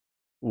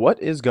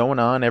What is going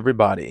on,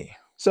 everybody?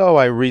 So,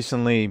 I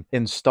recently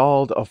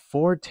installed a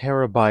 4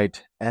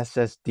 terabyte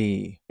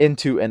SSD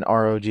into an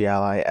ROG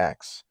Ally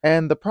X,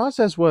 and the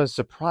process was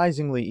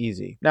surprisingly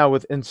easy. Now,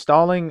 with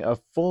installing a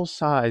full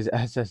size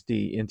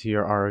SSD into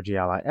your ROG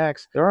Ally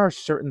X, there are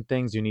certain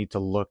things you need to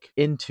look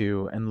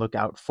into and look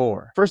out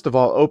for. First of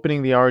all,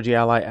 opening the ROG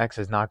Ally X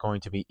is not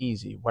going to be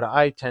easy. What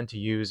I tend to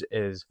use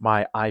is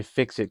my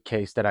iFixit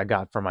case that I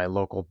got from my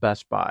local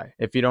Best Buy.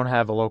 If you don't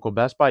have a local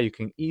Best Buy, you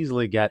can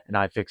easily get an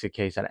iFixit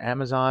case at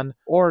Amazon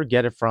or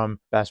get it from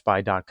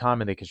bestbuy.com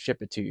and they can ship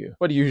it to you.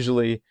 But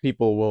usually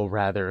people will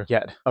rather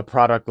get a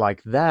product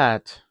like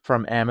that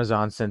from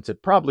Amazon since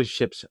it probably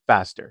ships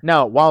faster.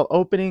 Now, while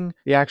opening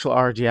the actual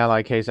ROG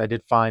Ally case, I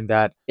did find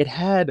that it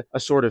had a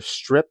sort of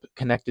strip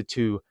connected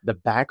to the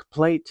back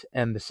plate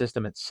and the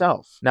system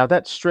itself. Now,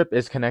 that strip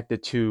is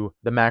connected to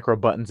the macro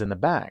buttons in the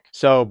back.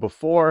 So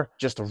before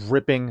just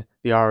ripping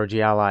the ROG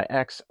Ally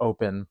X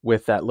open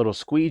with that little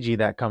squeegee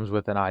that comes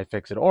with an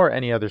iFixit or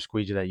any other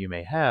squeegee that you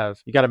may have,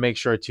 you got to make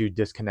sure to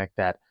disconnect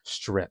that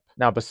strip.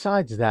 Now,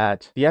 besides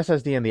that, the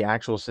SSD in the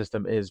actual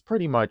system is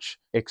pretty much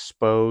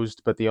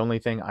exposed, but the only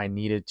thing I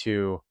needed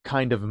to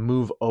kind of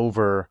move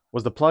over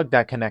was the plug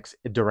that connects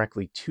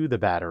directly to the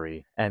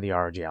battery and the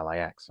ROG Ally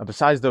X. Now,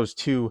 besides those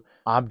two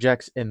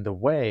objects in the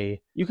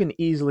way, you can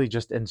easily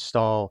just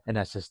install an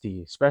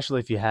SSD, especially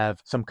if you have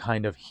some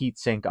kind of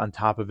heatsink on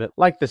top of it,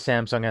 like the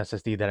Samsung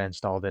SSD that I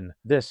installed in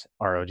this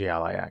ROG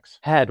Ally X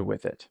had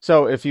with it.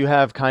 So if you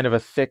have kind of a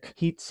thick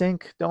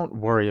heatsink, don't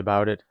worry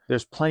about it.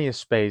 There's plenty of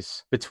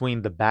space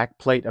between the back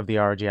plate of the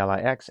ROG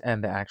Ally X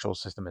and the actual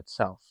system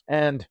itself.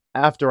 And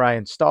after I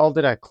installed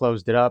it, I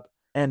closed it up.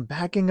 And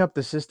backing up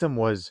the system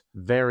was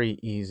very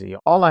easy.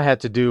 All I had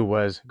to do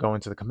was go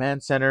into the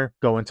command center,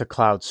 go into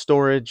cloud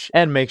storage,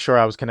 and make sure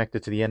I was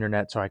connected to the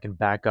internet so I can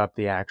back up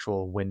the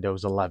actual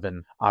Windows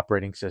 11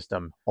 operating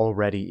system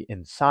already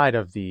inside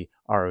of the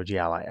ROG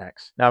Ally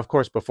X. Now, of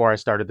course, before I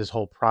started this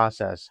whole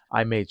process,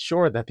 I made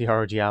sure that the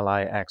ROG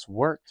Ally X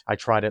worked. I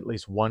tried at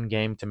least one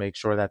game to make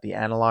sure that the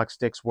analog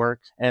sticks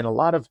worked. And a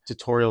lot of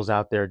tutorials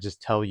out there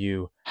just tell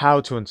you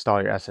how to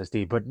install your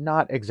SSD, but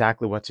not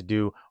exactly what to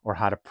do or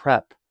how to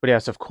prep. But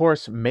yes, of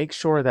course, make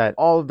sure that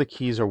all of the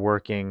keys are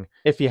working.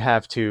 If you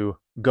have to,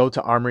 go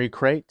to Armory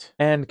Crate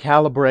and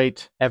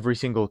calibrate every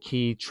single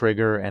key,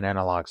 trigger, and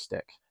analog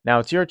stick. Now,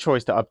 it's your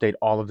choice to update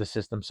all of the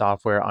system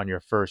software on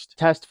your first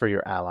test for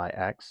your Ally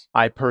X.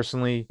 I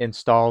personally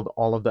installed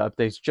all of the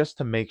updates just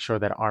to make sure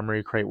that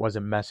Armory Crate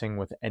wasn't messing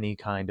with any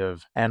kind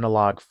of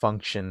analog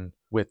function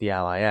with the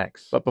Ally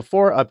X. But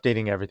before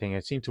updating everything,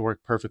 it seemed to work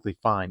perfectly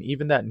fine.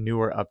 Even that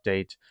newer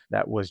update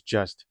that was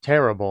just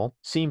terrible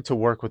seemed to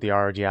work with the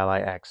ROG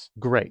Ally X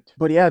great.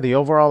 But yeah, the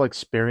overall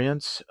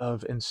experience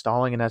of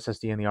installing an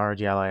SSD in the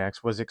ROG Ally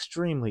X was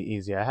extremely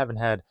easy. I haven't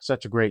had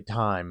such a great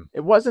time.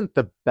 It wasn't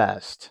the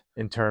best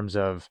in terms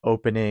of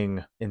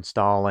opening,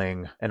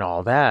 installing, and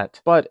all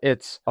that, but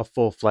it's a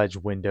full-fledged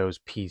Windows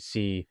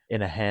PC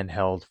in a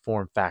handheld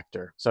form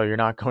factor. So you're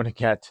not going to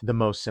get the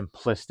most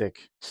simplistic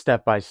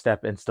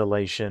step-by-step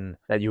installation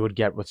that you would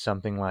get with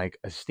something like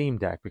a Steam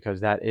Deck,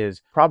 because that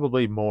is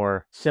probably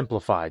more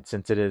simplified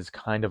since it is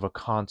kind of a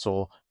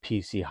console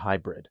PC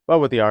hybrid. But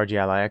with the ROG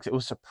Ally X, it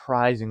was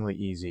surprisingly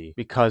easy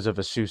because of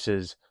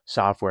ASUS's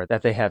software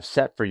that they have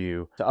set for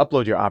you to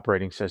upload your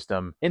operating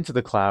system into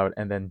the cloud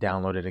and then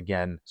download it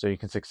again so you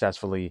can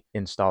successfully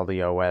install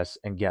the OS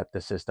and get the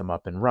system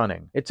up and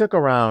running. It took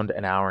around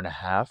an hour and a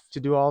half to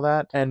do all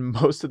that, and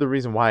most of the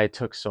reason why it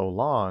took so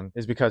long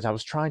is because I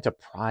was trying to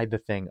pry the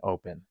thing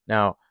open.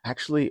 Now,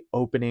 actually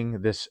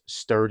opening this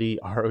sturdy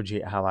ROG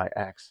Ally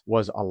X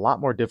was a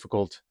lot more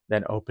difficult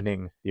than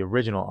opening the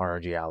original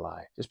ROG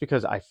Ally, just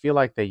because I feel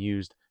like they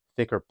used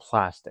thicker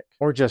plastic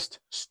or just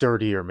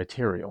sturdier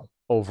material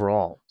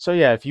overall. So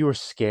yeah, if you were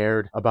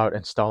scared about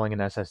installing an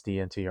SSD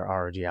into your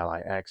ROG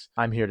Ally X,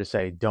 I'm here to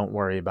say don't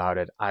worry about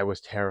it. I was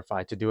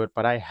terrified to do it,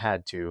 but I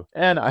had to.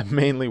 And I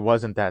mainly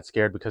wasn't that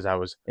scared because I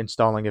was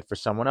installing it for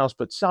someone else,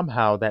 but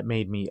somehow that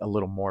made me a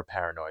little more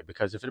paranoid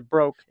because if it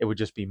broke, it would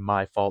just be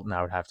my fault and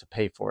I would have to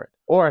pay for it.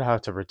 Or I'd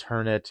have to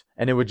return it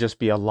and it would just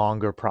be a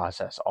longer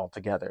process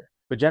altogether.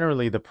 But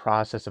generally, the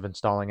process of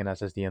installing an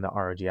SSD in the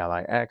ROG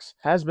Ally X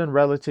has been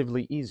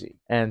relatively easy.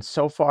 And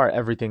so far,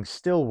 everything's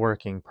still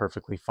working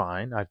perfectly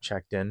fine. I've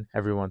checked in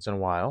every once in a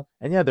while.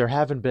 And yeah, there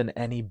haven't been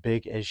any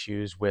big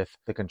issues with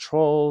the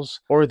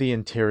controls or the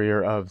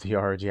interior of the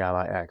ROG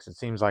Ally X. It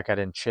seems like I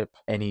didn't chip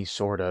any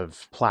sort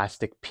of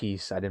plastic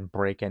piece. I didn't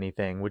break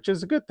anything, which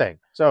is a good thing.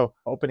 So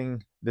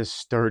opening this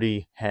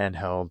sturdy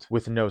handheld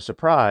with no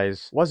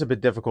surprise was a bit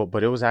difficult,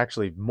 but it was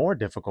actually more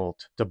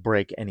difficult to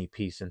break any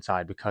piece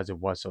inside because it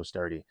was so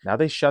sturdy. Now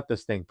they shut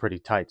this thing pretty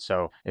tight,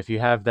 so if you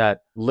have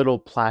that little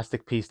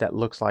plastic piece that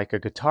looks like a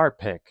guitar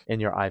pick in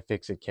your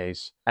iFixit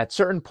case, at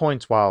certain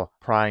points while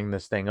prying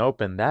this thing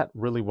open, that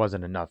really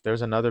wasn't enough.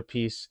 There's another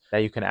piece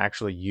that you can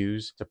actually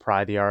use to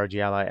pry the ROG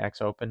Ally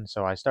X open,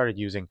 so I started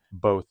using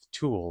both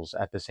tools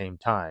at the same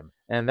time.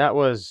 and that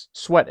was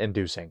sweat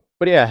inducing.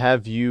 But yeah,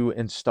 have you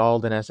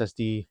installed an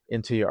SSD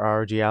into your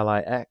ROG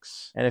Ally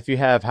X? And if you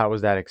have, how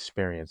was that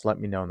experience? Let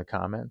me know in the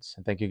comments.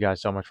 And thank you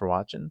guys so much for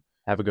watching.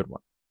 Have a good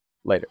one.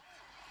 Later.